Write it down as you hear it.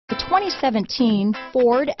2017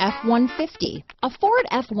 Ford F-150. A Ford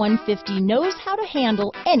F-150 knows how to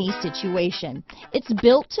handle any situation. It's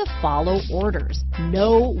built to follow orders,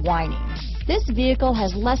 no whining. This vehicle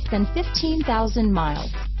has less than 15,000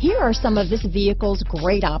 miles. Here are some of this vehicle's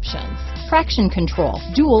great options: traction control,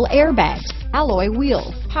 dual airbags, alloy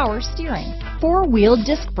wheels, power steering, four-wheel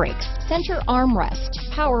disc brakes, center armrest,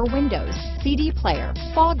 power windows, CD player,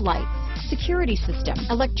 fog lights, security system,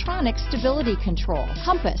 electronic stability control,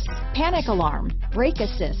 compass, panic alarm, brake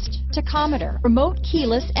assist, tachometer, remote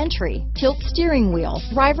keyless entry, tilt steering wheel,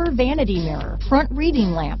 driver vanity mirror, front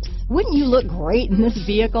reading lamps. Wouldn't you look great in this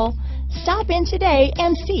vehicle? Stop in today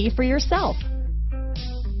and see for yourself.